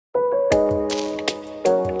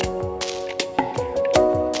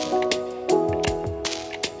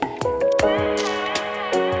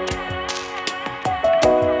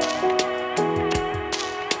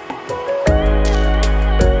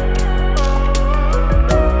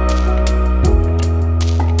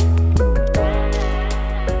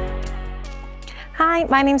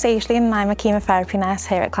My name's Aisley and I'm a chemotherapy nurse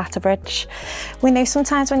here at Clatterbridge. We know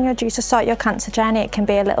sometimes when you're due to start your cancer journey it can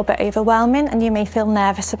be a little bit overwhelming and you may feel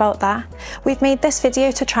nervous about that. We've made this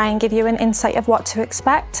video to try and give you an insight of what to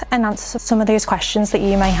expect and answer some of those questions that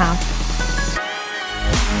you may have.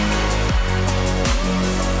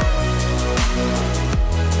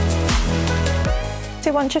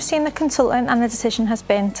 So once you've seen the consultant and the decision has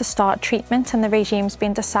been to start treatment and the regime's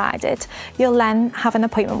been decided, you'll then have an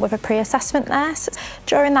appointment with a pre-assessment nurse.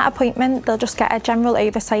 During that appointment, they'll just get a general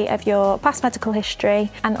oversight of your past medical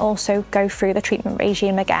history and also go through the treatment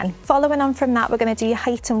regime again. Following on from that, we're going to do your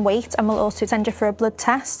height and weight and we'll also send you for a blood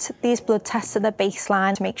test. These blood tests are the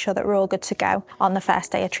baseline to make sure that we're all good to go on the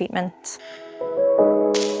first day of treatment.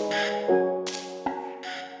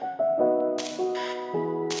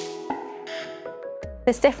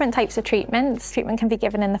 There's different types of treatments. Treatment can be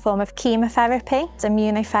given in the form of chemotherapy,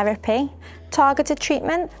 immunotherapy, targeted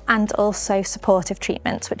treatment, and also supportive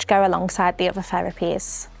treatments, which go alongside the other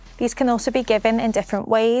therapies. These can also be given in different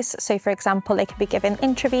ways. So for example, they can be given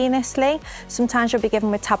intravenously. Sometimes you'll be given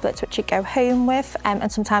with tablets which you go home with,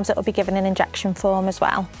 and sometimes it will be given in injection form as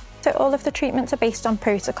well. So all of the treatments are based on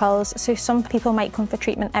protocols. So some people might come for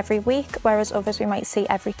treatment every week, whereas others we might see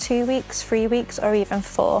every 2 weeks, 3 weeks, or even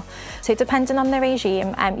 4. So depending on the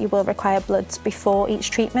regime, you will require bloods before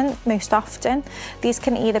each treatment, most often. These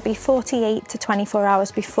can either be 48 to 24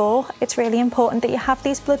 hours before. It's really important that you have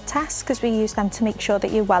these blood tests because we use them to make sure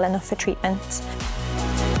that you're well enough for treatment.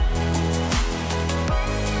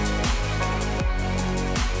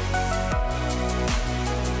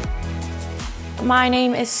 My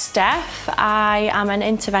name is Steph. I am an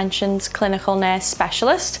interventions clinical nurse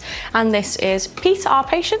specialist and this is Pete, our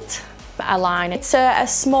patient. A line. It's a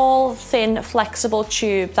small, thin, flexible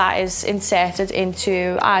tube that is inserted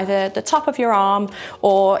into either the top of your arm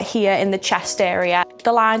or here in the chest area.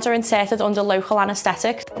 The lines are inserted under local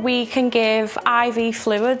anaesthetic. We can give IV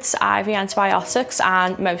fluids, IV antibiotics,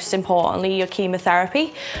 and most importantly, your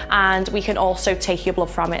chemotherapy. And we can also take your blood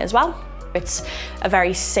from it as well. It's a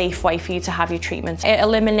very safe way for you to have your treatment. It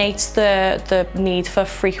eliminates the need for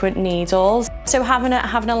frequent needles. So having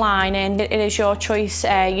a line in, it is your choice.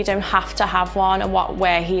 You don't have to have one, and what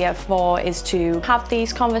we're here for is to have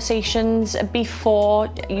these conversations before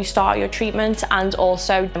you start your treatment, and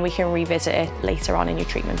also we can revisit it later on in your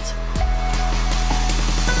treatment.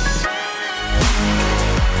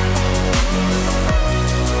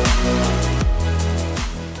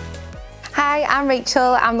 Hi, I'm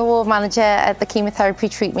Rachel. I'm the ward manager at the chemotherapy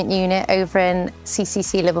treatment unit over in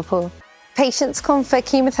CCC Liverpool. Patients come for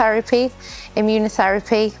chemotherapy,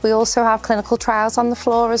 immunotherapy. We also have clinical trials on the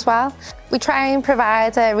floor as well. We try and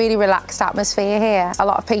provide a really relaxed atmosphere here. A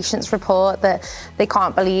lot of patients report that they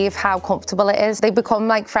can't believe how comfortable it is. They become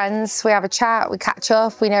like friends. We have a chat, we catch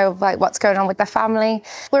up, we know like what's going on with their family.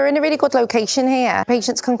 We're in a really good location here.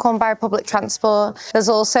 Patients can come by public transport. There's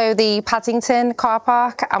also the Paddington car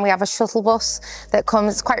park and we have a shuttle bus that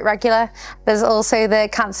comes quite regular. There's also the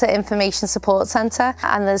Cancer Information Support Centre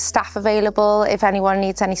and there's staff available if anyone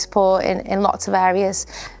needs any support in lots of areas.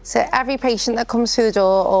 So every patient that comes through the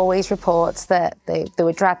door always reports that they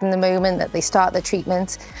were dreading the moment that they start the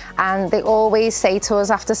treatment, and they always say to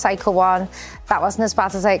us after cycle 1, that wasn't as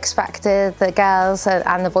bad as I expected. The girls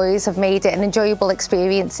and the boys have made it an enjoyable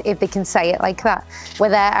experience, if they can say it like that. We're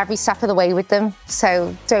there every step of the way with them,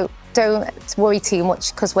 so don't worry too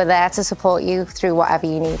much because we're there to support you through whatever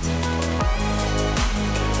you need.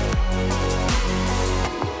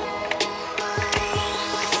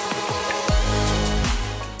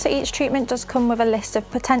 So each treatment does come with a list of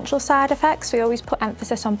potential side effects. We always put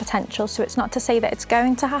emphasis on potential, so it's not to say that it's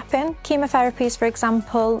going to happen. Chemotherapies, for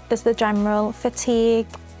example, there's the general fatigue,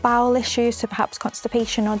 bowel issues, so perhaps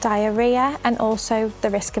constipation or diarrhea, and also the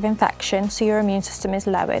risk of infection, so your immune system is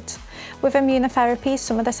lowered. With immunotherapy,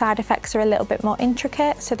 some of the side effects are a little bit more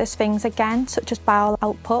intricate, so there's things again such as bowel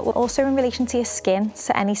output, also in relation to your skin,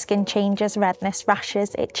 so any skin changes, redness,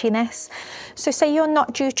 rashes, itchiness. So say you're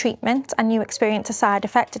not due treatment and you experience a side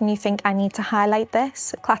effect and you think, I need to highlight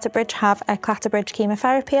this, Clatterbridge have a Clatterbridge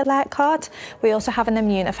chemotherapy alert card. We also have an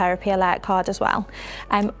immunotherapy alert card as well.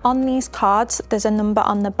 On these cards there's a number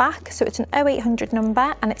on the back, so it's an 0800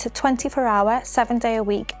 number and it's a 24-hour,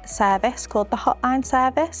 7-day-a-week service called the Hotline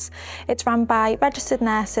service. It's run by registered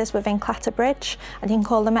nurses within Clatterbridge and you can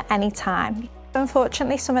call them at any time.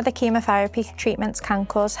 Unfortunately, some of the chemotherapy treatments can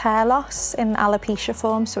cause hair loss in alopecia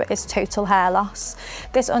form, so it is total hair loss.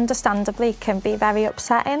 This understandably can be very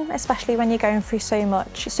upsetting, especially when you're going through so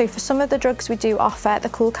much. So for some of the drugs we do offer the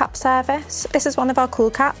cool cap service. This is one of our cool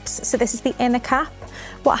caps, so this is the inner cap.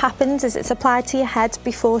 What happens is it's applied to your head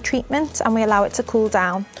before treatment and we allow it to cool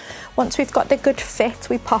down. Once we've got the good fit,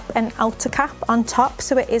 we pop an outer cap on top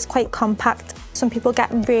so it is quite compact. Some people get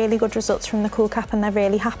really good results from the cool cap and they're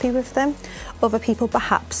really happy with them. Other people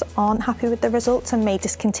perhaps aren't happy with the results and may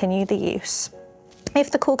discontinue the use. If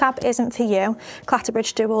the cool cap isn't for you,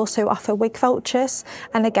 Clatterbridge do also offer wig vouchers,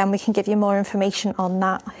 and again we can give you more information on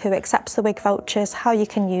that, who accepts the wig vouchers, how you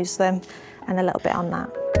can use them, and a little bit on that.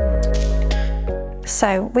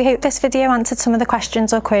 So we hope this video answered some of the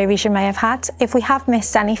questions or queries you may have had. If we have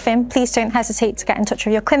missed anything, please don't hesitate to get in touch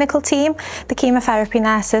with your clinical team, the chemotherapy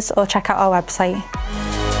nurses, or check out our website.